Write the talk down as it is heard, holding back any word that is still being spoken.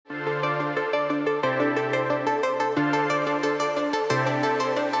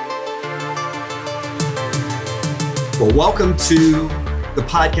Well, welcome to the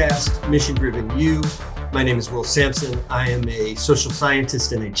podcast, Mission Driven You. My name is Will Sampson. I am a social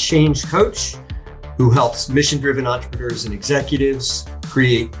scientist and a change coach who helps mission-driven entrepreneurs and executives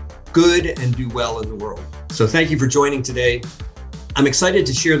create good and do well in the world. So thank you for joining today. I'm excited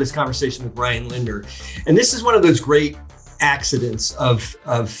to share this conversation with Ryan Lindner. And this is one of those great accidents of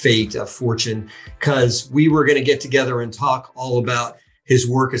fate, of fortune, because we were going to get together and talk all about his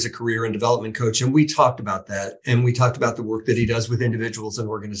work as a career and development coach. And we talked about that. And we talked about the work that he does with individuals and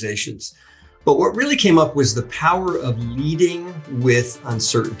organizations. But what really came up was the power of leading with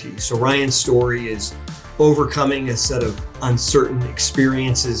uncertainty. So Ryan's story is overcoming a set of uncertain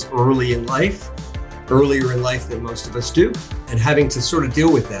experiences earlier in life than most of us do, and having to sort of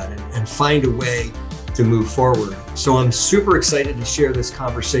deal with that and find a way to move forward. So I'm super excited to share this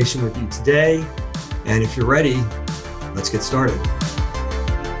conversation with you today. And if you're ready, let's get started.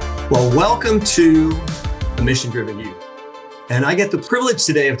 Well, welcome to the Mission Driven You. And I get the privilege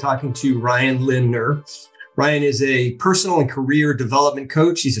today of talking to Ryan Lindner. Ryan is a personal and career development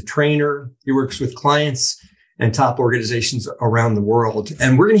coach. He's a trainer. He works with clients and top organizations around the world.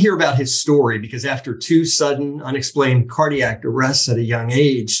 And we're going to hear about his story because after two sudden, unexplained cardiac arrests at a young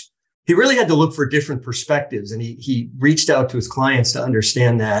age, he really had to look for different perspectives. And he reached out to his clients to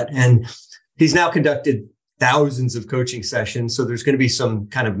understand that. And he's now conducted thousands of coaching sessions. So there's going to be some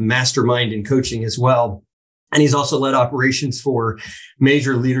kind of mastermind in coaching as well. And he's also led operations for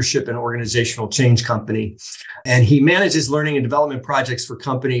major leadership and organizational change company. And he manages learning and development projects for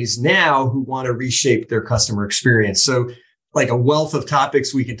companies now who want to reshape their customer experience. So like a wealth of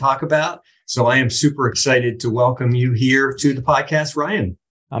topics we can talk about. So I am super excited to welcome you here to the podcast, Ryan.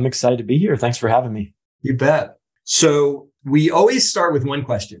 I'm excited to be here. Thanks for having me. You bet. So we always start with one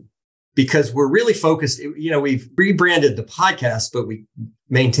question because we're really focused. You know, we've rebranded the podcast, but we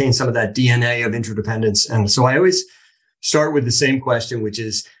maintain some of that DNA of interdependence. And so I always start with the same question, which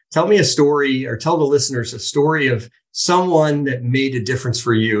is tell me a story or tell the listeners a story of someone that made a difference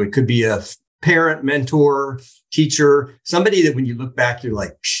for you. It could be a parent, mentor, teacher, somebody that when you look back, you're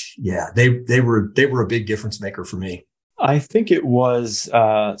like, yeah, they were a big difference maker for me. I think it was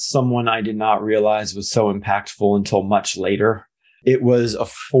someone I did not realize was so impactful until much later. It was a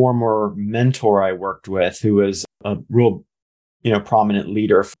former mentor I worked with who was a real, prominent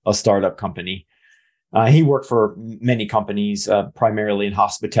leader of a startup company. He worked for many companies, primarily in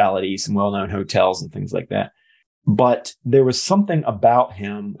hospitality, some well-known hotels and things like that. But there was something about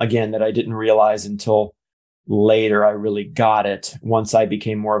him, again, that I didn't realize until later. I really got it once I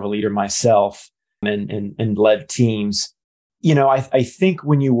became more of a leader myself and led teams. I think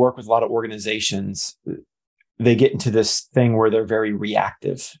when you work with a lot of organizations, they get into this thing where they're very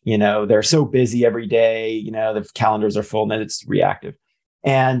reactive. They're so busy every day, the calendars are full and then it's reactive.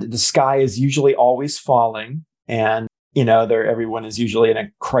 And the sky is usually always falling. And, everyone is usually in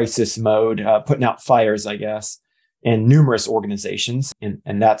a crisis mode, putting out fires, I guess, in numerous organizations.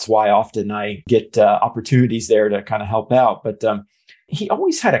 And that's why often I get opportunities there to kind of help out. But he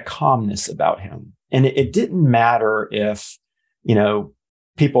always had a calmness about him. And it didn't matter if,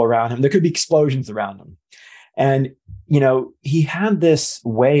 people around him, there could be explosions around him. And, he had this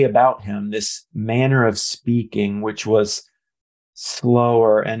way about him, this manner of speaking, which was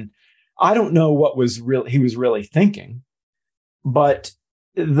slower. And I don't know what he was really thinking, but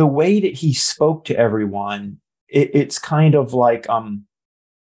the way that he spoke to everyone, it's kind of like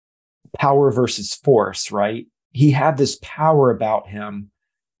power versus force, right? He had this power about him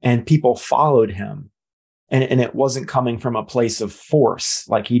and people followed him. And it wasn't coming from a place of force.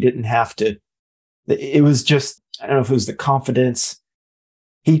 Like he didn't have to. It was just, I don't know if it was the confidence.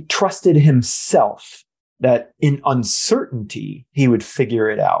 He trusted himself that in uncertainty, he would figure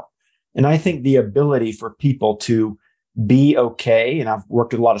it out. And I think the ability for people to be okay, and I've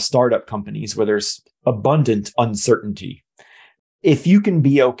worked with a lot of startup companies where there's abundant uncertainty. If you can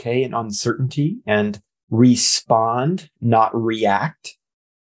be okay in uncertainty and respond, not react,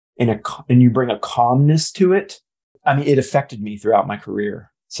 and you bring a calmness to it, it affected me throughout my career.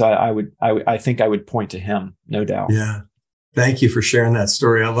 So I think I would point to him, no doubt. Yeah. Thank you for sharing that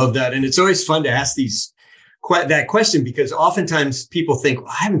story. I love that. And it's always fun to ask that question because oftentimes people think, well,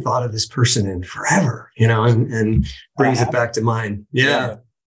 I haven't thought of this person in forever, and brings it back to mind. Yeah.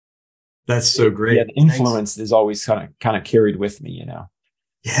 That's so great. Yeah. The influence is always kind of carried with me,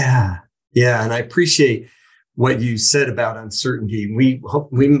 Yeah. Yeah. And I appreciate what you said about uncertainty. We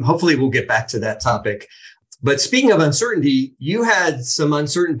hopefully we'll get back to that topic. But speaking of uncertainty, you had some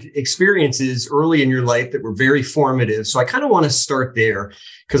uncertain experiences early in your life that were very formative. So I kind of want to start there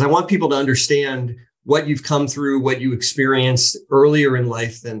because I want people to understand what you've come through, what you experienced earlier in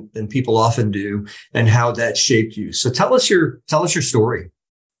life than people often do, and how that shaped you. So tell us your story.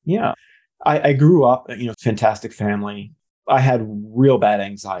 Yeah. I grew up, fantastic family. I had real bad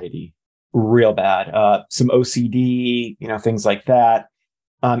anxiety, real bad, some OCD, things like that.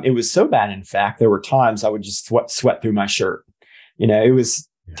 It was so bad. In fact, there were times I would just sweat through my shirt. It was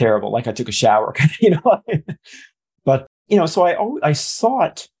terrible. Like I took a shower, but, so I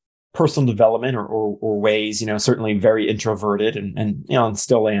sought personal development or ways, certainly very introverted and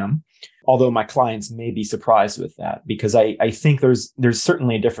still am. Although my clients may be surprised with that, because I think there's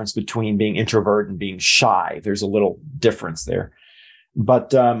certainly a difference between being introvert and being shy. There's a little difference there.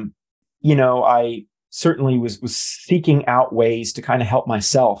 But, I certainly was seeking out ways to kind of help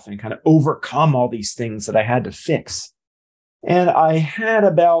myself and kind of overcome all these things that I had to fix. And I had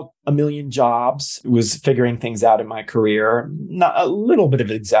about 1 million jobs, was figuring things out in my career. Not a little bit of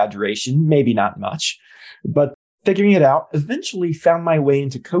exaggeration, maybe not much, but figuring it out. Eventually found my way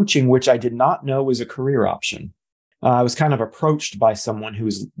into coaching, which I did not know was a career option. I was kind of approached by someone who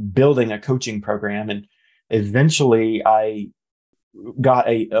was building a coaching program, and eventually I got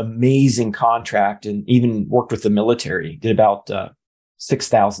an amazing contract and even worked with the military, did about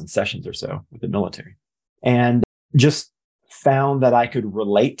 6,000 sessions or so with the military, and just found that I could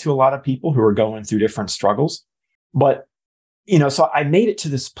relate to a lot of people who are going through different struggles. But, so I made it to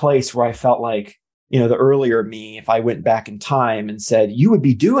this place where I felt like, the earlier me, if I went back in time and said, you would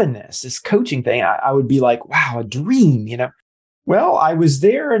be doing this coaching thing, I would be like, wow, a dream, Well, I was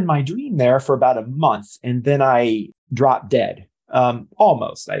there in my dream there for about a month, and then I dropped dead.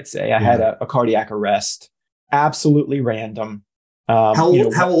 Almost, I'd say. I had a cardiac arrest, absolutely random. How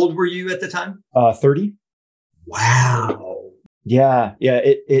old were you at the time? 30. Wow. Yeah.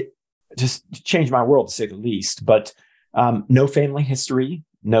 It just changed my world, to say the least. But no family history,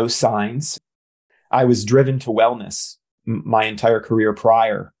 no signs. I was driven to wellness my entire career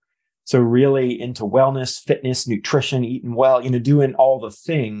prior. So really into wellness, fitness, nutrition, eating well, doing all the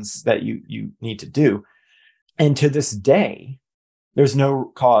things that you need to do. And to this day, there's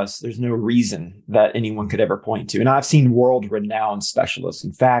no cause, there's no reason that anyone could ever point to. And I've seen world-renowned specialists.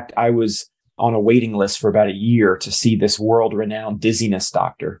 In fact, I was on a waiting list for about a year to see this world-renowned dizziness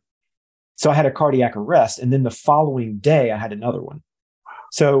doctor. So I had a cardiac arrest, and then the following day I had another one.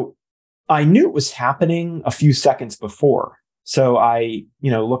 So I knew it was happening a few seconds before. So I,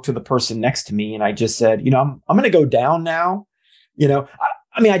 looked to the person next to me and I just said, I'm going to go down now.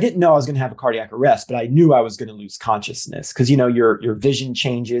 I didn't know I was going to have a cardiac arrest, but I knew I was going to lose consciousness because, your vision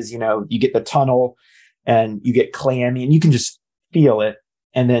changes, you get the tunnel and you get clammy and you can just feel it.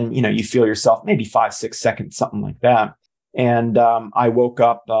 And then, you feel yourself maybe 5-6 seconds, something like that. And I woke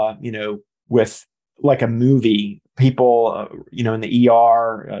up, with like a movie, people, in the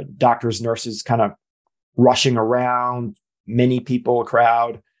ER, doctors, nurses kind of rushing around, many people, a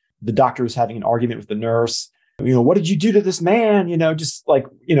crowd. The doctor was having an argument with the nurse. What did you do to this man? Just like,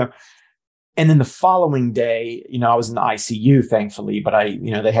 and then the following day, I was in the ICU, thankfully, but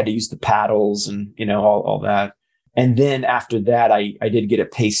they had to use the paddles and, all that. And then after that, I did get a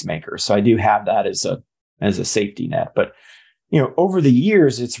pacemaker. So I do have that as a safety net. But, over the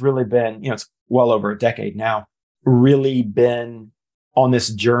years, it's really been, it's well over a decade now, really been on this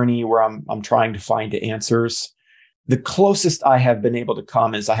journey where I'm trying to find the answers. The closest I have been able to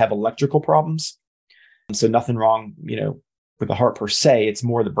come is I have electrical problems. So nothing wrong, with the heart per se. It's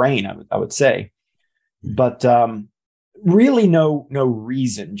more the brain, I would say. But really no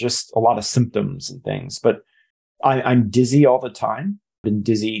reason, just a lot of symptoms and things. But I'm dizzy all the time. Been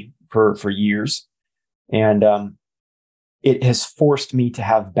dizzy for years. And it has forced me to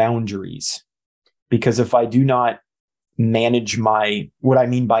have boundaries. Because if I do not manage what I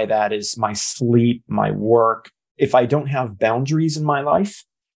mean by that is my sleep, my work, if I don't have boundaries in my life,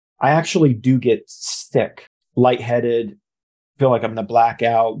 I actually do get sick, lightheaded, feel like I'm going to black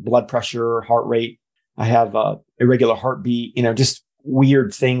out, blood pressure, heart rate. I have irregular heartbeat, just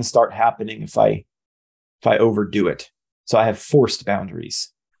weird things start happening if I overdo it. So I have forced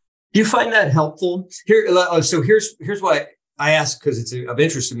boundaries. Do you find that helpful? So here's why I ask, because it's of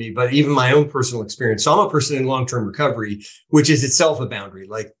interest to me, but even my own personal experience. So I'm a person in long-term recovery, which is itself a boundary.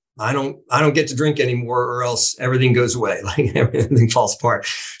 Like I don't get to drink anymore or else everything goes away. Like everything falls apart.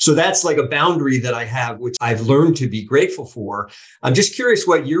 So that's like a boundary that I have, which I've learned to be grateful for. I'm just curious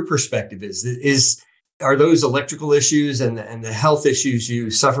what your perspective is. Are those electrical issues and the health issues you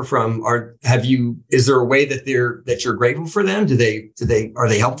suffer from, is there a way that you're grateful for them? Are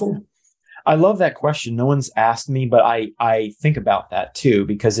they helpful? I love that question. No one's asked me, but I think about that too,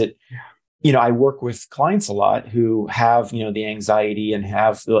 because I work with clients a lot who have, the anxiety and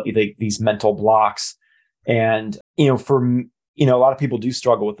have these mental blocks. And, a lot of people do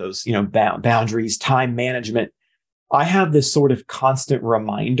struggle with those, boundaries, time management. I have this sort of constant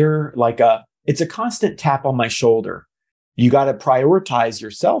reminder, it's a constant tap on my shoulder. You got to prioritize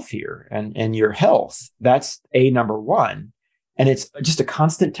yourself here and your health. That's number one. And it's just a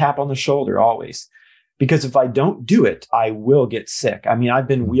constant tap on the shoulder always. Because if I don't do it, I will get sick. I mean, I've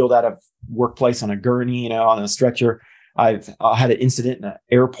been wheeled out of workplace on a gurney, on a stretcher. I had an incident in an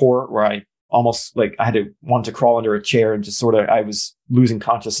airport where I almost wanted to crawl under a chair and just I was losing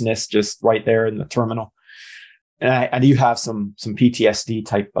consciousness just right there in the terminal. And I do have some PTSD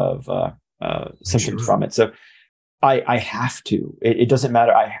type of symptoms from it. So I have to. It doesn't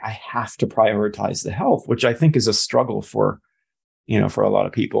matter. I have to prioritize the health, which I think is a struggle for a lot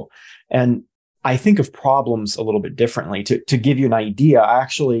of people. And I think of problems a little bit differently. To give you an idea,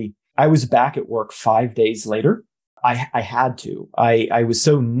 I was back at work 5 days later. I had to. I was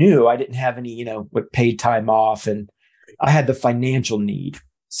so new. I didn't have any, paid time off, and I had the financial need.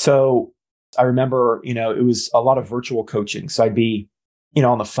 So I remember, it was a lot of virtual coaching. So I'd be,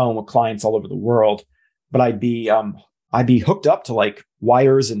 on the phone with clients all over the world, but I'd be hooked up to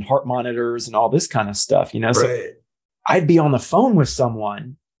wires and heart monitors and all this kind of stuff, Right. So I'd be on the phone with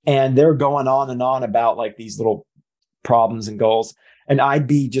someone and they're going on and on about these little problems and goals. And I'd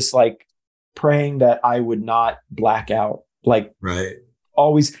be just praying that I would not black out. Right.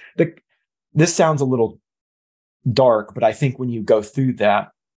 Always. This sounds a little dark, but I think when you go through that,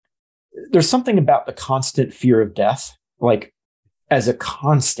 there's something about the constant fear of death, as a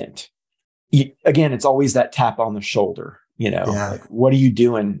constant. Again, it's always that tap on the shoulder, Yeah. What are you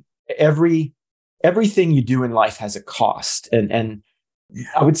doing? Everything you do in life has a cost. And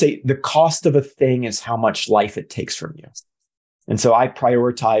I would say the cost of a thing is how much life it takes from you. And so I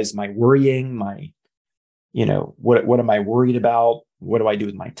prioritize my worrying, what am I worried about? What do I do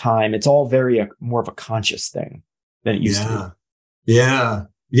with my time? It's all very more of a conscious thing than it used to be. Yeah.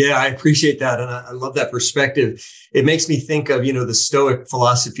 Yeah. I appreciate that. And I love that perspective. It makes me think of, the Stoic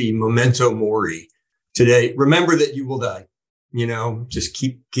philosophy, memento mori. Today, remember that you will die, just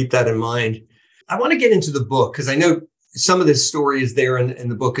keep that in mind. I want to get into the book because I know some of this story is there in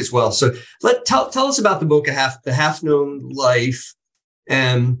the book as well. So tell us about the book, The Half Known Life,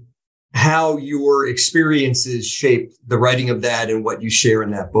 and how your experiences shaped the writing of that and what you share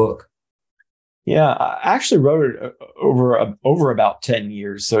in that book. Yeah, I actually wrote it over about 10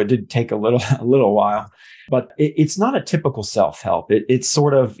 years. So it did take a little while, but it's not a typical self-help. It's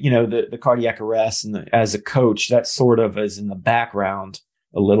sort of, the cardiac arrest and as a coach, that sort of is in the background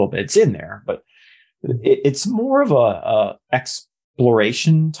a little bit. It's in there, but it's more of a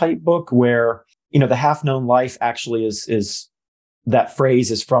exploration type book where, the half known life actually is that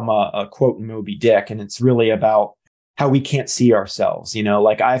phrase is from a quote in Moby Dick. And it's really about how we can't see ourselves.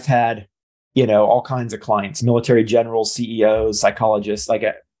 I've had, all kinds of clients, military generals, CEOs, psychologists,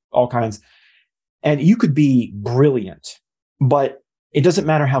 all kinds. And you could be brilliant, but it doesn't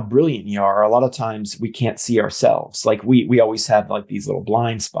matter how brilliant you are. A lot of times we can't see ourselves. We always have these little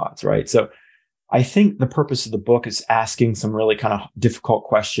blind spots, right? So I think the purpose of the book is asking some really kind of difficult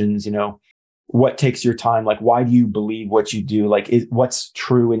questions, what takes your time? Why do you believe what you do? What's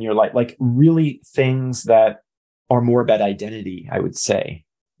true in your life? Really things that are more about identity, I would say.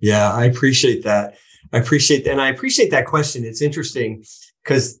 Yeah, I appreciate that. And I appreciate that question. It's interesting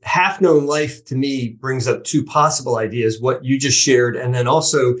because half known life to me brings up two possible ideas, what you just shared. And then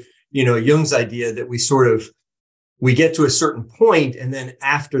also, Jung's idea that we get to a certain point, and then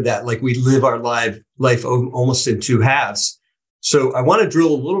after that, we live our life almost in two halves. So I want to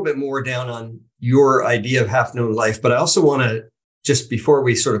drill a little bit more down on your idea of half known life, but I also want to, just before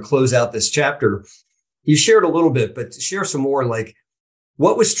we sort of close out this chapter, you shared a little bit, but share some more,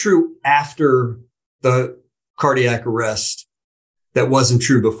 what was true after the cardiac arrest that wasn't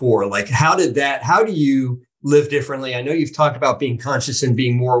true before? How do you live differently? I know you've talked about being conscious and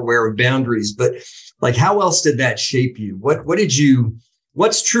being more aware of boundaries, but how else did that shape you?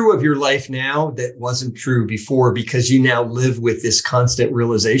 What's true of your life now that wasn't true before because you now live with this constant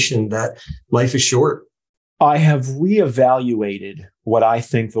realization that life is short? I have reevaluated what I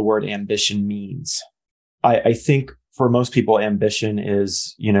think the word ambition means. I think for most people, ambition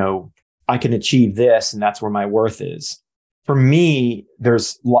is, I can achieve this and that's where my worth is. For me,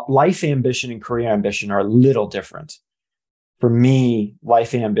 there's life ambition and career ambition are a little different. For me,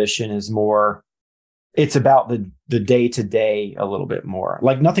 life ambition is more, it's about the day to day a little bit more.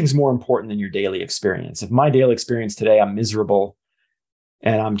 Nothing's more important than your daily experience. If my daily experience today, I'm miserable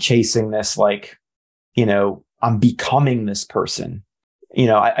and I'm chasing this, I'm becoming this person.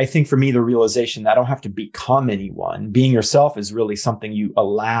 I think for me, the realization that I don't have to become anyone. Being yourself is really something you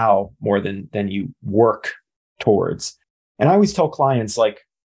allow more than you work towards. And I always tell clients, like,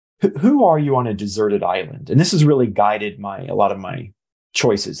 who are you on a deserted island? And this has really guided a lot of my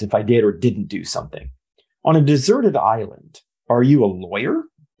choices if I did or didn't do something. On a deserted island, are you a lawyer,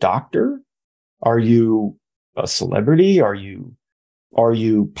 doctor? Are you a celebrity? Are you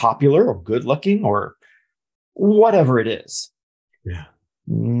popular or good looking or whatever it is? Yeah.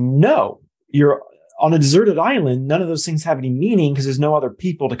 No, you're on a deserted island. None of those things have any meaning because there's no other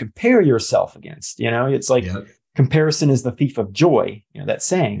people to compare yourself against. It's like comparison is the thief of joy. That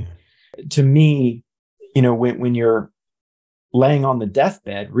saying. To me, when you're laying on the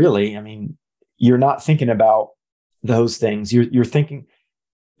deathbed, really, you're not thinking about those things. You're thinking.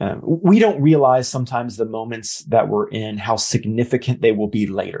 We don't realize sometimes the moments that we're in, how significant they will be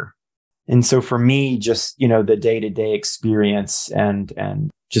later. And so for me, just, the day-to-day experience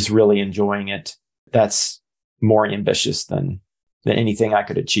and just really enjoying it, that's more ambitious than anything I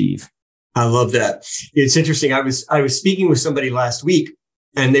could achieve. I love that. It's interesting. I was speaking with somebody last week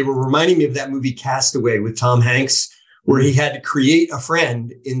and they were reminding me of that movie Castaway with Tom Hanks, where he had to create a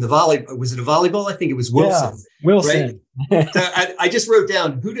friend in the volleyball. Was it a volleyball? I think it was Wilson. Yeah, Wilson. Right? I just wrote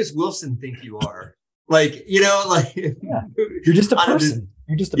down, who does Wilson think you are? You're just a person.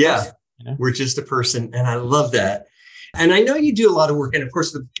 You're just a person. We're just a person. And I love that. And I know you do a lot of work. And of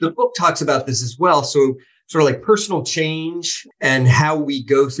course, the book talks about this as well. So sort of like personal change and how we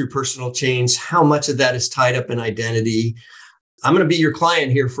go through personal change, how much of that is tied up in identity. I'm going to be your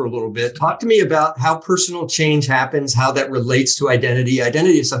client here for a little bit. Talk to me about how personal change happens, how that relates to identity.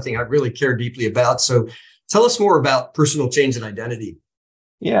 Identity is something I really care deeply about. So tell us more about personal change and identity.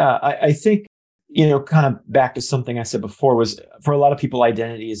 Yeah, I think, kind of back to something I said before, was for a lot of people,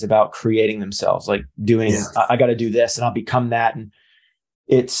 identity is about creating themselves, like doing, I got to do this and I'll become that. And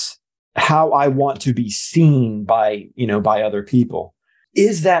it's how I want to be seen by other people.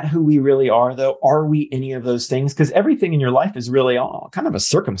 Is that who we really are, though? Are we any of those things? Because everything in your life is really all kind of a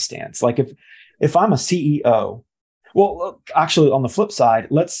circumstance. Like if I'm a CEO, well, actually, on the flip side,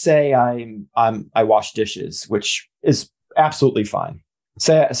 let's say I wash dishes, which is absolutely fine.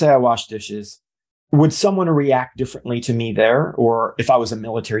 Say I wash dishes. Would someone react differently to me there, or if I was a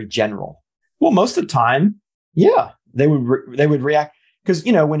military general? Well, most of the time, yeah, they would react because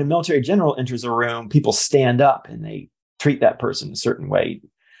when a military general enters a room, people stand up and they treat that person a certain way.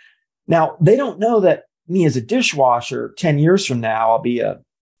 Now, they don't know that me as a dishwasher, 10 years from now, I'll be a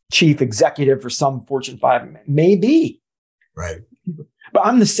chief executive for some Fortune 5, maybe. Right. But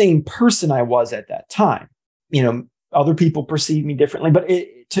I'm the same person I was at that time. Other people perceive me differently, but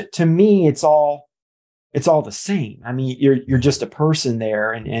to me, it's all the same. You're just a person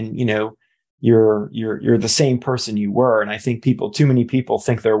there, and you're the same person you were. And I think too many people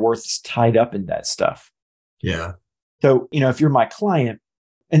think their worth is tied up in that stuff. Yeah. So, if you're my client,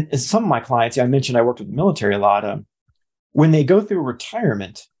 and some of my clients, I mentioned I worked with the military a lot. When they go through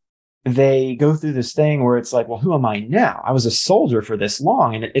retirement, they go through this thing where it's like, well, who am I now? I was a soldier for this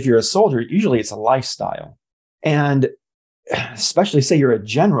long. And if you're a soldier, usually it's a lifestyle. And especially say you're a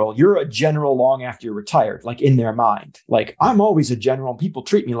general long after you're retired, like in their mind, like I'm always a general and people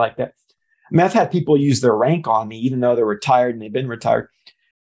treat me like that. I've had people use their rank on me, even though they're retired and they've been retired.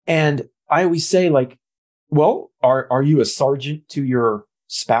 And I always say, like, well, are you a sergeant to your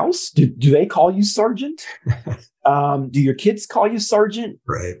spouse? Do they call you sergeant? Do your kids call you sergeant?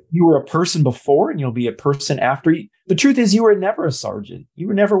 Right. You were a person before and you'll be a person after. The truth is you were never a sergeant.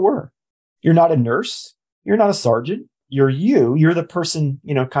 You never were. You're not a nurse. You're not a sergeant. You're the person,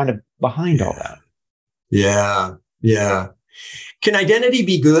 kind of behind all that. Yeah. Yeah. Can identity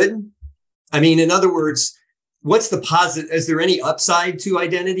be good? In other words, what's the positive? Is there any upside to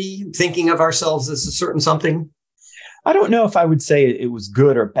identity? Thinking of ourselves as a certain something? I don't know if I would say it was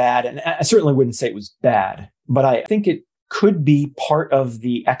good or bad. And I certainly wouldn't say it was bad, but I think it could be part of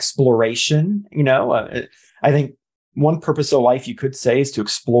the exploration. I think one purpose of life, you could say, is to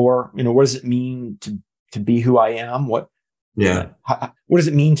explore, what does it mean to be who I am? What does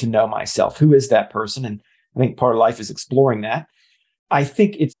it mean to know myself? Who is that person? And I think part of life is exploring that. I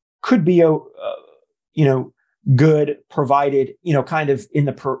think it could be good, provided, kind of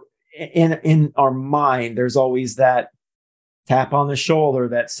in our mind, there's always that tap on the shoulder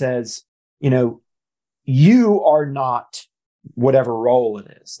that says, you are not whatever role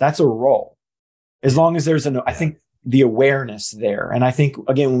it is. That's a role. As long as there's I think the awareness there. And I think,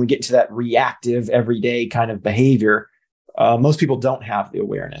 again, when we get to that reactive everyday kind of behavior, most people don't have the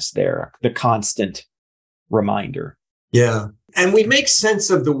awareness there, the constant reminder. Yeah. And we make sense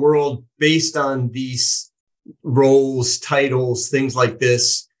of the world based on these roles, titles, things like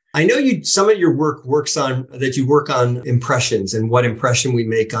this. I know some of your work work on impressions and what impression we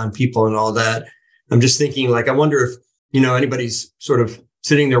make on people and all that. I'm just thinking, like, I wonder if, anybody's sort of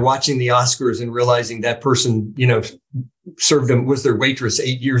sitting there watching the Oscars and realizing that person, was their waitress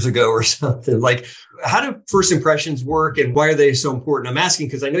 8 years ago or something. Like, how do first impressions work and why are they so important? I'm asking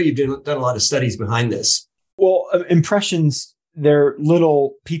because I know you've done a lot of studies behind this. Well, impressions, they're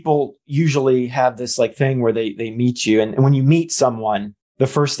little, people usually have this like thing where they meet you. And when you meet someone, the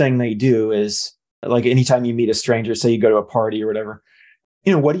first thing they do is, like, anytime you meet a stranger, say you go to a party or whatever,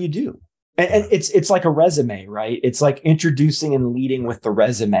 what do you do? And it's like a resume, right? It's like introducing and leading with the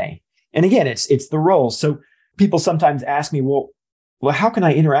resume. And again, it's the role. So people sometimes ask me, well, how can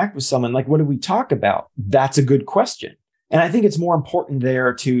I interact with someone? Like, what do we talk about? That's a good question. And I think it's more important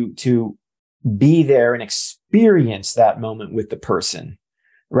there to be there and experience that moment with the person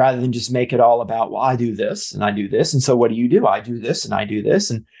rather than just make it all about, well, I do this and I do this. And so what do you do? I do this and I do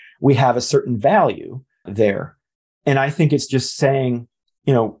this. And we have a certain value there. And I think it's just saying,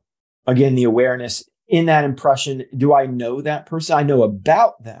 again, the awareness in that impression. Do I know that person? I know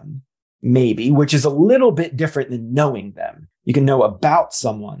about them, maybe, which is a little bit different than knowing them. You can know about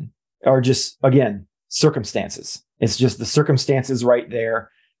someone or just, again, circumstances. It's just the circumstances right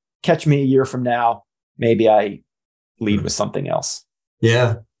there. Catch me a year from now, maybe I lead with something else.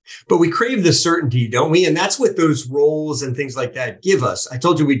 Yeah. But we crave the certainty, don't we? And that's what those roles and things like that give us. I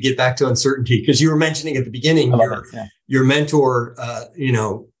told you we'd get back to uncertainty because you were mentioning at the beginning, your mentor,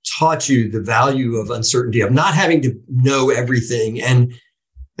 taught you the value of uncertainty, of not having to know everything. And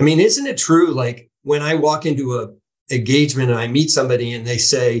I mean, isn't it true? Like, when I walk into a engagement and I meet somebody and they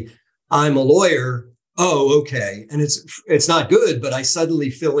say, I'm a lawyer. Oh, okay. And it's not good, but I suddenly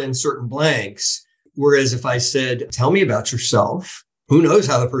fill in certain blanks. Whereas if I said, tell me about yourself, who knows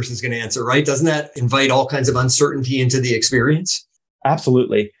how the person's going to answer, right? Doesn't that invite all kinds of uncertainty into the experience?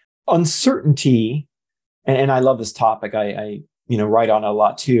 Absolutely. Uncertainty, and I love this topic, I write on a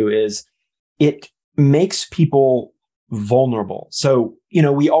lot too, is it makes people vulnerable. So,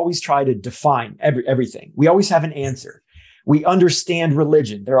 we always try to define everything. We always have an answer. We understand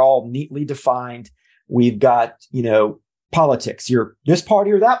religion. They're all neatly defined. We've got, politics. You're this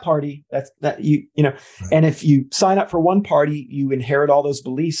party or that party. Right. And if you sign up for one party, you inherit all those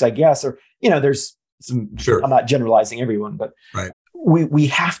beliefs, I guess, or, there's some, sure. I'm not generalizing everyone, but right. We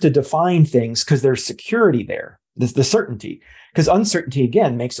have to define things because there's security there, the certainty, because uncertainty,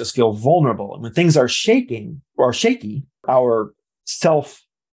 again, makes us feel vulnerable. And when things are shaky, our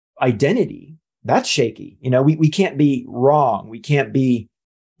self-identity, that's shaky. We can't be wrong. We can't be.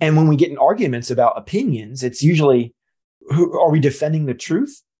 And when we get in arguments about opinions, it's usually, are we defending the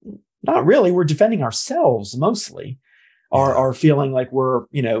truth? Not really. We're defending ourselves mostly, or feeling like we're,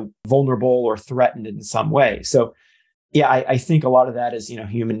 vulnerable or threatened in some way. So, I think a lot of that is,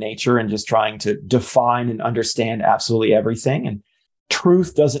 human nature and just trying to define and understand absolutely everything. And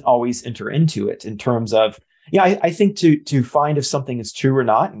truth doesn't always enter into it in terms of, I think to find if something is true or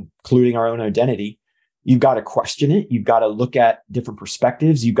not, including our own identity, you've got to question it. You've got to look at different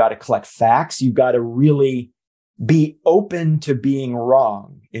perspectives. You've got to collect facts. You've got to really be open to being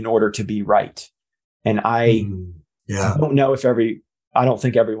wrong in order to be right. And I don't know I don't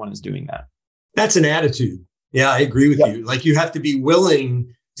think everyone is doing that. That's an attitude. Yeah, I agree with you. Like, you have to be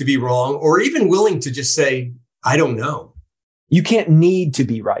willing to be wrong, or even willing to just say, I don't know. You can't need to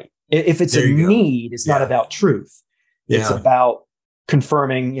be right. If it's a need, it's not about truth. It's about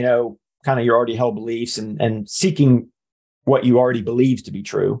confirming, kind of your already held beliefs and seeking what you already believe to be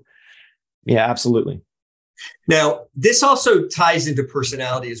true. Yeah, absolutely. Now, this also ties into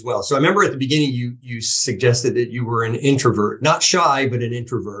personality as well. So I remember at the beginning, you suggested that you were an introvert, not shy, but an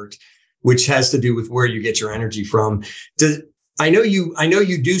introvert, which has to do with where you get your energy from. I know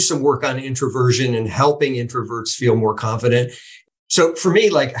you do some work on introversion and helping introverts feel more confident. So for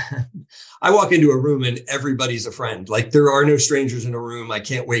me, like, I walk into a room and everybody's a friend. Like, there are no strangers in a room. I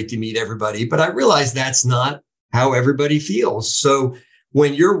can't wait to meet everybody. But I realize that's not how everybody feels. So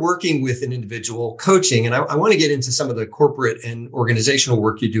when you're working with an individual coaching, and I want to get into some of the corporate and organizational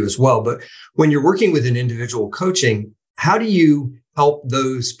work you do as well, but when you're working with an individual coaching, how do you help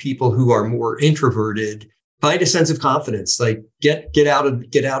those people who are more introverted find a sense of confidence, like get out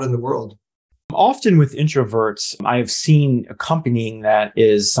in the world? Often with introverts, I've seen accompanying that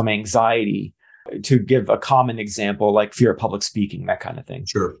is some anxiety. To give a common example, like fear of public speaking, that kind of thing.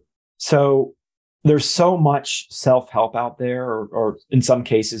 Sure. So there's so much self-help out there, or in some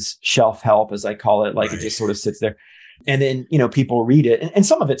cases, shelf help, as I call it, like It just sort of sits there. And then, people read it, and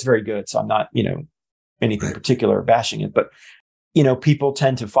some of it's very good. So I'm not, anything particular bashing it, but, people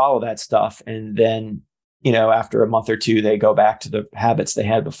tend to follow that stuff. And then after a month or two, they go back to the habits they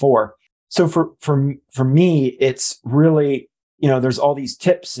had before. So for me, it's really, there's all these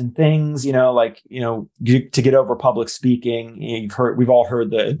tips and things, to get over public speaking. We've all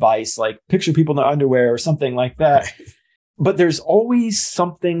heard the advice, like picture people in their underwear or something like that. Right. But there's always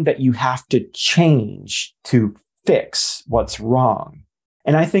something that you have to change to fix what's wrong.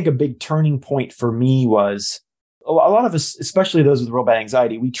 And I think a big turning point for me was a lot of us, especially those with real bad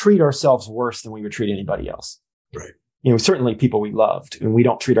anxiety, we treat ourselves worse than we would treat anybody else. Right. Certainly people we loved, and we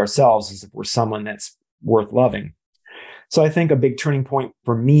don't treat ourselves as if we're someone that's worth loving. So I think a big turning point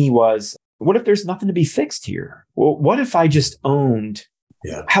for me was, what if there's nothing to be fixed here? Well, what if I just owned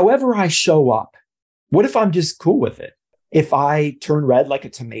however I show up? What if I'm just cool with it? If I turn red like a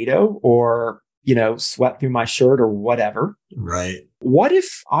tomato or, sweat through my shirt or whatever. Right. What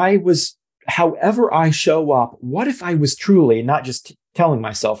if I was, however I show up, what if I was truly, not just telling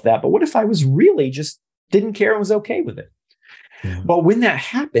myself that, but what if I was really just didn't care and was okay with it? Yeah. But when that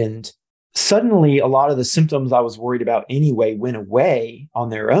happened, suddenly a lot of the symptoms I was worried about anyway went away on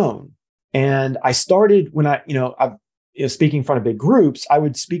their own. And I started when speaking in front of big groups, I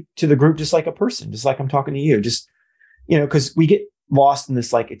would speak to the group just like a person, just like I'm talking to you, just, because we get lost in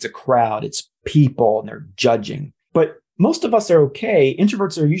this, like it's a crowd, it's people and they're judging. But most of us are okay.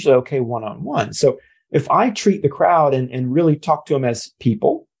 Introverts are usually okay one-on-one. So if I treat the crowd and really talk to them as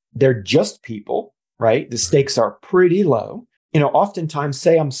people, they're just people, right? The stakes are pretty low. Oftentimes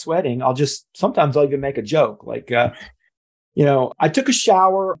say I'm sweating, sometimes I'll even make a joke. Like, I took a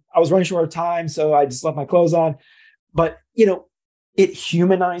shower, I was running short of time, so I just left my clothes on. But, it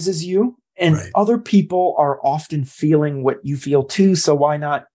humanizes you, and other people are often feeling what you feel too. So why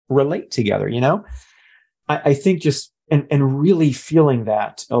not relate together? I think just, and really feeling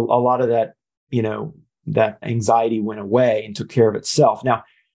that a lot of that, that anxiety went away and took care of itself. Now,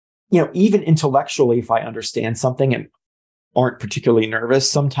 even intellectually, if I understand something and aren't particularly nervous,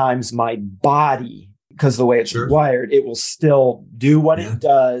 sometimes my body, because the way it's wired, it will still do what it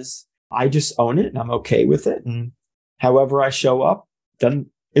does. I just own it and I'm okay with it. And however I show up,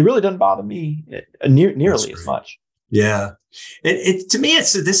 it really doesn't bother me nearly as much. Yeah. And to me,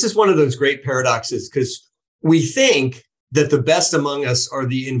 this is one of those great paradoxes, because we think that the best among us are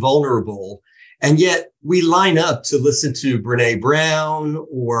the invulnerable. And yet we line up to listen to Brene Brown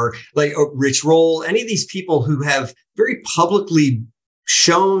or like Rich Roll, any of these people who have very publicly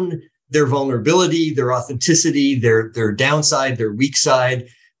shown their vulnerability, their authenticity, their downside, their weak side.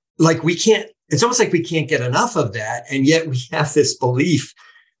 Like it's almost like we can't get enough of that. And yet we have this belief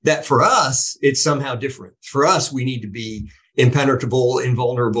that for us, it's somehow different. For us, we need to be impenetrable,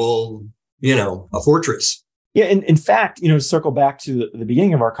 invulnerable, a fortress. Yeah. And in fact, to circle back to the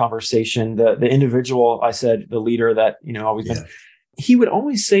beginning of our conversation, the individual, I said, the leader that, always been, he would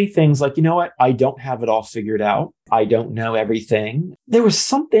always say things like, you know what, I don't have it all figured out. I don't know everything. There was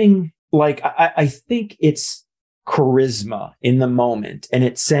something like, I think it's charisma in the moment. And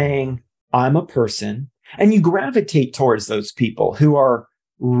it's saying, I'm a person, and you gravitate towards those people who are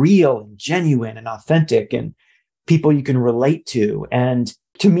real and genuine and authentic and people you can relate to. And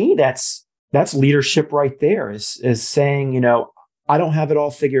to me, that's leadership right there, is saying, I don't have it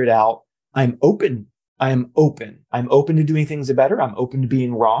all figured out. I'm open. I'm open to doing things better. I'm open to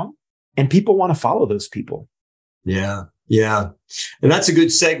being wrong. And people want to follow those people. Yeah. Yeah. And that's a good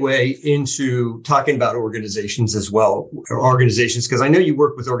segue into talking about organizations as well, because I know you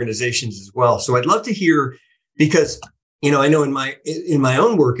work with organizations as well. So I'd love to hear, because, I know in my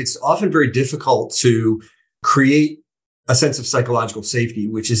own work, it's often very difficult to create a sense of psychological safety,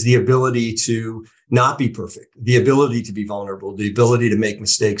 which is the ability to not be perfect, the ability to be vulnerable, the ability to make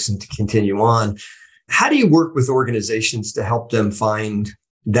mistakes and to continue on. How do you work with organizations to help them find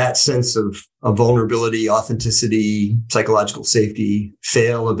that sense of vulnerability, authenticity, psychological safety,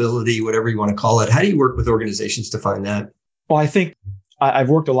 failability, whatever you want to call it? How do you work with organizations to find that? Well, I think I've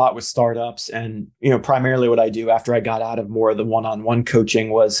worked a lot with startups, and, primarily what I do after I got out of more of the one-on-one coaching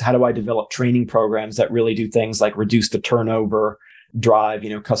was, how do I develop training programs that really do things like reduce the turnover, drive,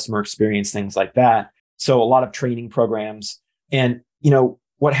 customer experience, things like that. So a lot of training programs. And,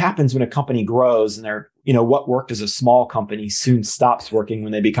 what happens when a company grows and they're, what worked as a small company soon stops working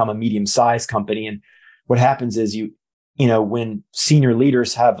when they become a medium-sized company. And what happens is when senior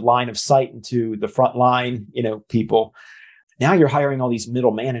leaders have line of sight into the front line, people, now you're hiring all these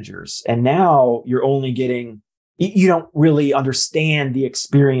middle managers, and now you're only getting, you don't really understand the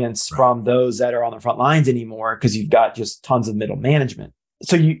experience from those that are on the front lines anymore, because you've got just tons of middle management.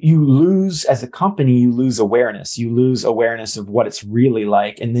 So you lose, as a company, you lose awareness. You lose awareness of what it's really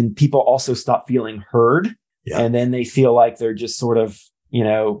like. And then people also stop feeling heard. Yeah. And then they feel like they're just sort of,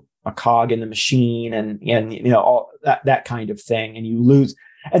 a cog in the machine and all that kind of thing. And you lose,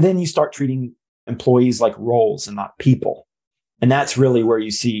 and then you start treating employees like roles and not people. And that's really where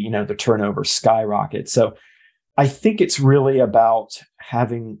you see, the turnover skyrocket. So I think it's really about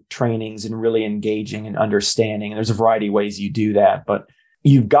having trainings and really engaging and understanding. And there's a variety of ways you do that, but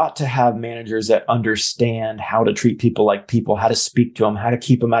you've got to have managers that understand how to treat people like people, how to speak to them, how to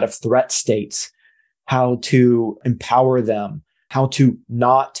keep them out of threat states, how to empower them, how to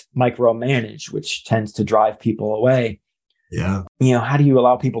not micromanage, which tends to drive people away. Yeah. How do you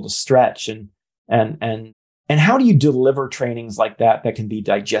allow people to stretch and how do you deliver trainings like that can be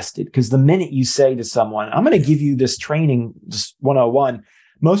digested? Because the minute you say to someone, I'm going to give you this training, just 101,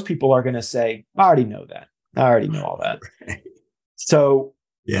 most people are going to say, I already know that. I already know all that. Right. So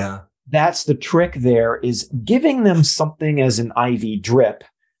yeah, that's the trick there, is giving them something as an IV drip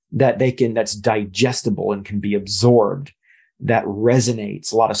that's digestible and can be absorbed, that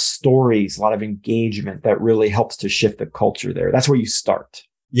resonates, a lot of stories, a lot of engagement that really helps to shift the culture there. That's where you start.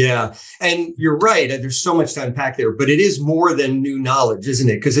 Yeah. And you're right. There's so much to unpack there, but it is more than new knowledge, isn't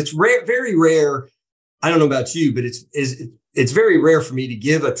it? Because it's rare, very rare. I don't know about you, but it's very rare for me to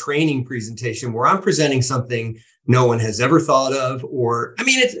give a training presentation where I'm presenting something no one has ever thought of, or,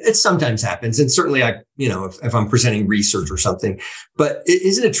 it sometimes happens. And certainly if I'm presenting research or something, but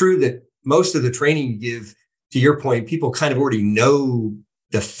isn't it true that most of the training you give, to your point, people kind of already know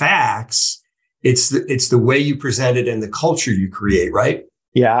the facts. It's the way you present it and the culture you create, right?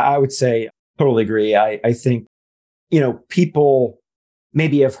 Yeah, I would say totally agree. I think, people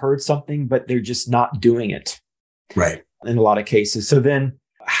maybe have heard something, but they're just not doing it. Right. In a lot of cases. So then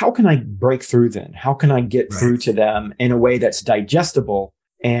how can I break through then? How can I get through to them in a way that's digestible?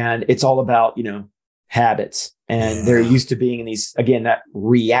 And it's all about, habits. And they're used to being in these, again, that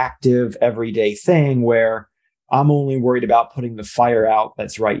reactive everyday thing where I'm only worried about putting the fire out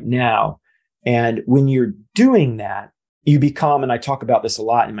that's right now. And when you're doing that, you become, and I talk about this a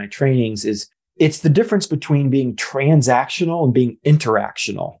lot in my trainings, it's the difference between being transactional and being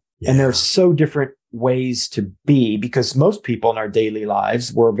interactional. Yeah. And they're so different ways to be, because most people in our daily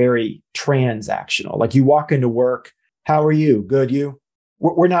lives were very transactional. Like you walk into work, how are you? Good, you?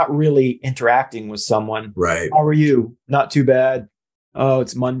 We're not really interacting with someone. Right. How are you? Not too bad. Oh,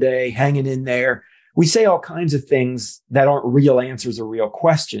 it's Monday, hanging in there. We say all kinds of things that aren't real answers or real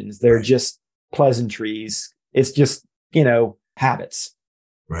questions. They're just pleasantries. It's just, habits.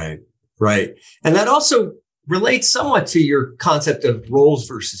 Right. Right. And that also relates somewhat to your concept of roles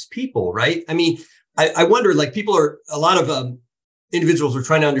versus people, right? I wonder, a lot of individuals are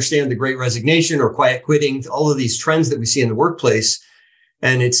trying to understand the Great Resignation or quiet quitting, all of these trends that we see in the workplace.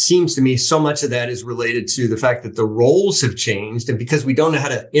 And it seems to me so much of that is related to the fact that the roles have changed. And because we don't know how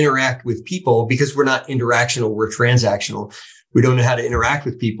to interact with people, because we're not interactional, we're transactional. We don't know how to interact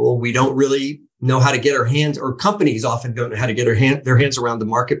with people. We don't really know how to get our hands, or companies often don't know how to get their hands around the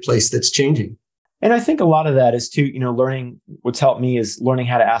marketplace that's changing. And I think a lot of that is too, learning. What's helped me is learning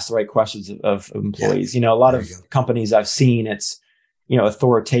how to ask the right questions of employees. A lot of companies I've seen, it's,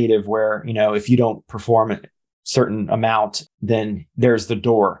 authoritative where, if you don't perform a certain amount, then there's the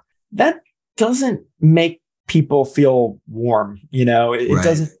door. That doesn't make people feel warm. It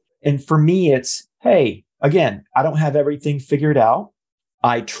doesn't. And for me, it's, hey, again, I don't have everything figured out.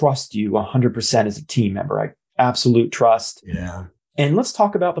 I trust you 100% as a team member. I absolute trust. Yeah. And let's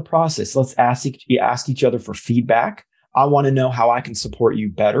talk about the process. Let's ask each other for feedback. I want to know how I can support you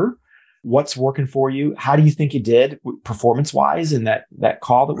better. What's working for you? How do you think you did performance-wise in that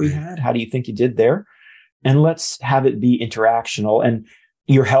call that we had? How do you think you did there? And let's have it be interactional. And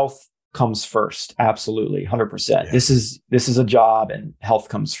your health comes first. Absolutely. 100%. Yeah. This is a job, and health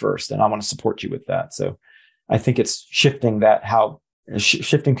comes first. And I want to support you with that. So I think it's shifting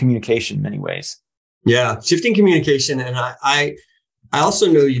communication in many ways. Yeah. Shifting communication. And I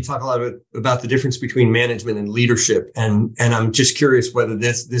also know you talk a lot about the difference between management and leadership. And I'm just curious whether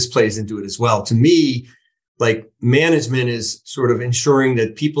this plays into it as well. To me, management is sort of ensuring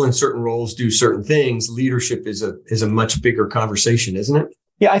that people in certain roles do certain things. Leadership is a much bigger conversation, isn't it?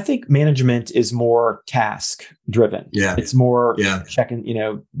 Yeah, I think management is more task driven. Yeah. It's more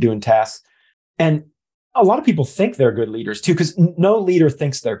checking, doing tasks. And a lot of people think they're good leaders too, because no leader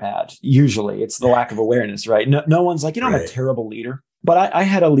thinks they're bad. Usually it's the lack of awareness, right? No one's like, I'm a terrible leader. But I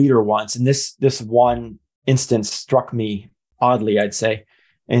had a leader once, and this one instance struck me oddly, I'd say,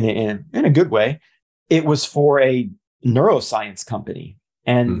 in a good way. It was for a neuroscience company.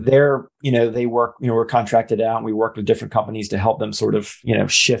 And they work, we're contracted out, and we work with different companies to help them sort of,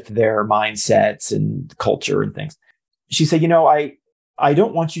 shift their mindsets and culture and things. She said, I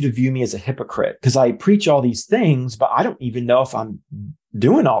don't want you to view me as a hypocrite, because I preach all these things, but I don't even know if I'm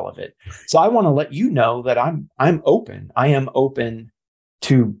doing all of it. So I want to let you know that I'm open. I am open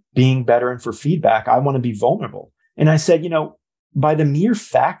to being better and for feedback. I want to be vulnerable. And I said, by the mere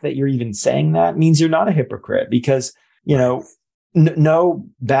fact that you're even saying that means you're not a hypocrite, because, no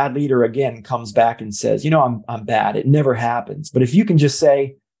bad leader again comes back and says, I'm bad. It never happens. But if you can just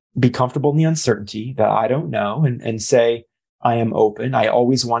say, be comfortable in the uncertainty that I don't know, and say, I am open. I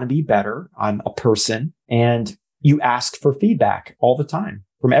always want to be better. I'm a person. And you ask for feedback all the time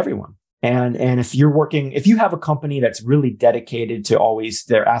from everyone. And if you have a company that's really dedicated to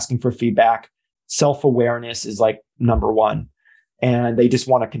they're asking for feedback, self-awareness is like number one, and they just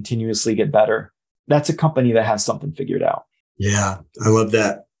want to continuously get better. That's a company that has something figured out. Yeah, I love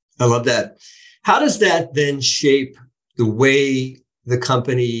that. How does that then shape the way the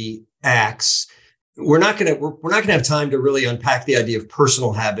company acts? We're not going to have time to really unpack the idea of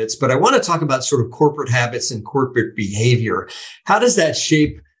personal habits, but I want to talk about sort of corporate habits and corporate behavior. How does that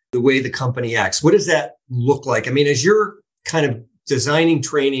shape the way the company acts? What does that look like? I mean, as you're kind of designing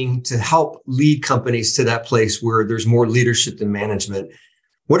training to help lead companies to that place where there's more leadership than management,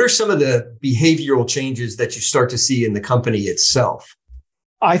 what are some of the behavioral changes that you start to see in the company itself?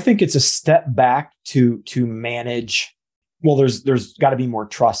 I think it's a step back to manage. Well, there's got to be more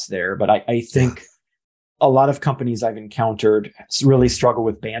trust there, but I think a lot of companies I've encountered really struggle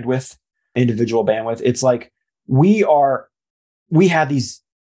with individual bandwidth. It's like we have these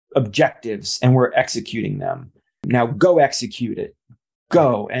objectives and we're executing them. Now go execute it.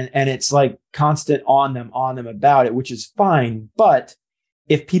 Go. And it's like constant on them about it, which is fine. But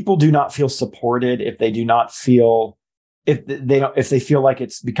if people do not feel supported, if they feel like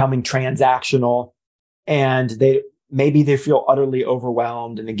it's becoming transactional, and they feel utterly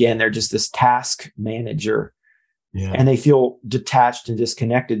overwhelmed, and again, they're just this task manager, and they feel detached and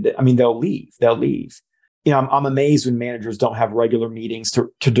disconnected, I mean, they'll leave. I'm amazed when managers don't have regular meetings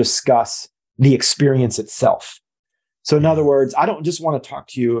to discuss the experience itself. So in other words, I don't just want to talk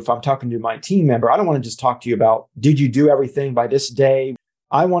to you, if I'm talking to my team member, I don't want to just talk to you about, did you do everything by this day?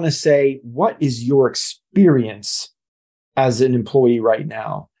 I want to say, what is your experience as an employee right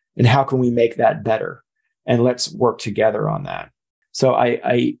now? And how can we make that better? And let's work together on that. So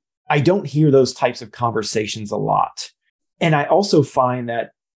I don't hear those types of conversations a lot. And I also find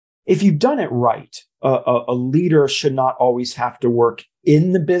that if you've done it right, a leader should not always have to work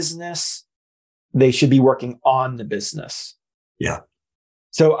in the business. They should be working on the business. Yeah.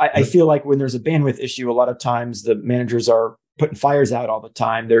 So I feel like when there's a bandwidth issue, a lot of times the managers are putting fires out all the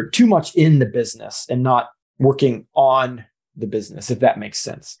time. They're too much in the business and not working on the business, if that makes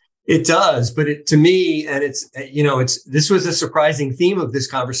sense. It does, but to me, and this was a surprising theme of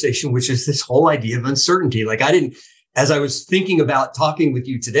this conversation, which is this whole idea of uncertainty. Like as I was thinking about talking with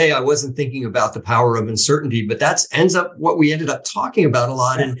you today, I wasn't thinking about the power of uncertainty, but ends up what we ended up talking about a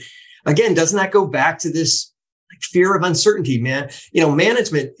lot. And again, doesn't that go back to this fear of uncertainty, man?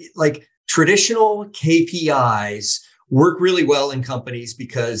 Management, like traditional KPIs work really well in companies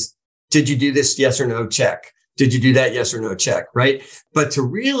because did you do this? Yes or no? Check. Did you do that? Yes or no? Check. Right. But to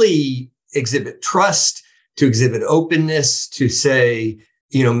really exhibit trust, to exhibit openness, to say,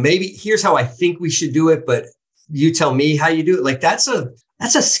 maybe here's how I think we should do it, but you tell me how you do it. Like that's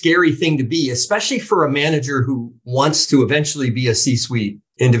a scary thing to be, especially for a manager who wants to eventually be a C-suite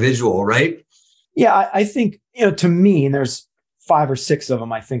individual. Right. Yeah. I think, to me, and there's 5 or 6 of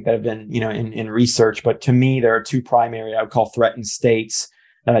them, I think, that have been, in research. But to me, there are 2 primary, I would call threatened states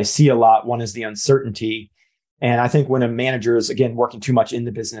that I see a lot. One is the uncertainty. And I think when a manager is, again, working too much in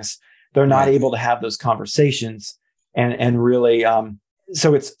the business, they're not able to have those conversations and really,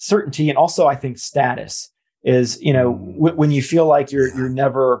 so it's certainty. And also I think status is, when you feel like you're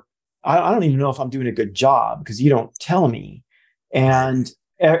never, I don't even know if I'm doing a good job because you don't tell me. And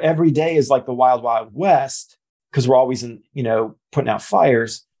every day is like the wild, wild west, because we're always putting out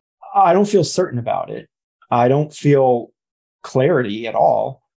fires. I don't feel certain about it. I don't feel clarity at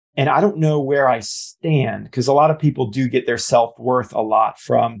all. And I don't know where I stand, because a lot of people do get their self-worth a lot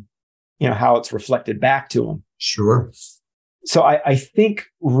from, how it's reflected back to them. Sure. So I think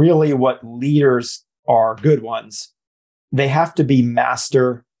really what leaders are, good ones, they have to be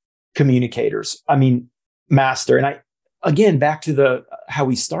master communicators. I mean, master. And again, back to how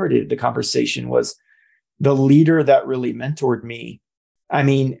we started the conversation, was the leader that really mentored me. I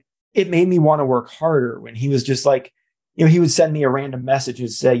mean, it made me want to work harder when he was just like, he would send me a random message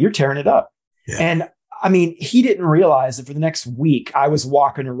and say, "You're tearing it up." Yeah. And I mean, he didn't realize that for the next week, I was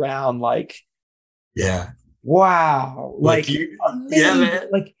walking around like, wow, like, man.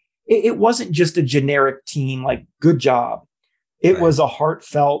 Like it wasn't just a generic team, like, good job. It was a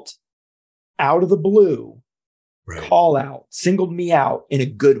heartfelt, out of the blue. call out, singled me out in a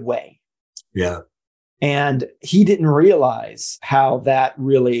good way. Yeah. And he didn't realize how that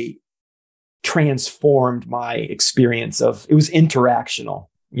really transformed my experience of, it was interactional,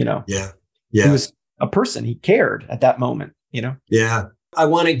 Yeah. He was a person, he cared at that moment, Yeah. I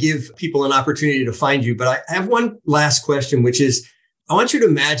want to give people an opportunity to find you, but I have one last question, which is, I want you to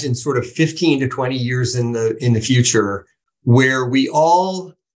imagine sort of 15 to 20 years in the future where we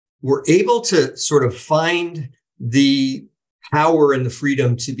all were able to sort of find the power and the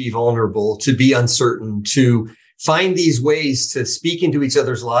freedom to be vulnerable, to be uncertain, to find these ways to speak into each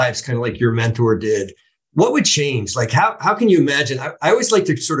other's lives, kind of like your mentor did. What would change? Like, how can you imagine? I always like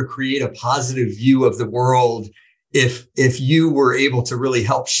to sort of create a positive view of the world. If you were able to really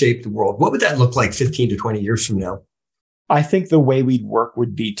help shape the world, what would that look like 15 to 20 years from now? I think the way we'd work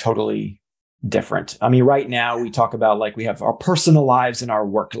would be totally different. I mean, right now we talk about like we have our personal lives and our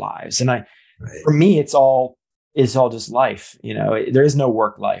work lives. And for me, it's all just life. There is no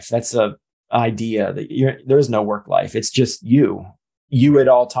work life. That's a idea that there is no work life. It's just you at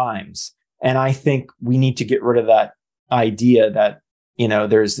all times. And I think we need to get rid of that idea that,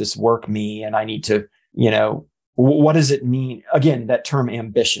 there's this work me and I need to, what does it mean? Again, that term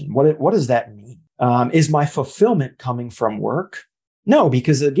ambition, what does that mean? Is my fulfillment coming from work? No,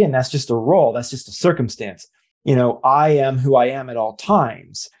 because again, that's just a role. That's just a circumstance. I am who I am at all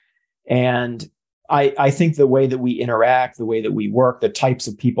times. And I think the way that we interact, the way that we work, the types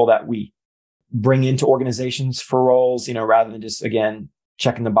of people that we bring into organizations for roles, rather than just, again,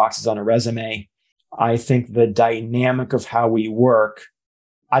 checking the boxes on a resume. I think the dynamic of how we work,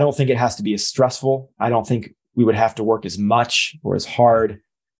 I don't think it has to be as stressful. I don't think we would have to work as much or as hard.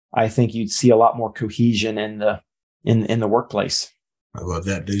 I think you'd see a lot more cohesion in the workplace. I love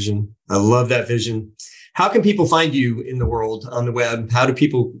that vision. How can people find you in the world on the web? How do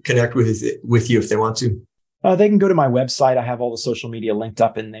people connect with you if they want to? They can go to my website. I have all the social media linked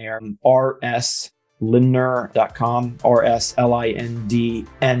up in there. rslindner.com,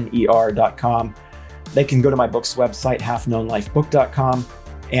 rslindner.com. They can go to my book's website, halfknownlifebook.com,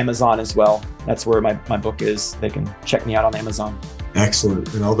 Amazon as well. That's where my book is. They can check me out on Amazon.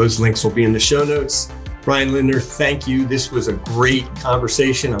 Excellent. And all those links will be in the show notes. Ryan Lindner, thank you. This was a great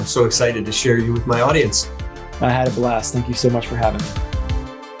conversation. I'm so excited to share you with my audience. I had a blast. Thank you so much for having me.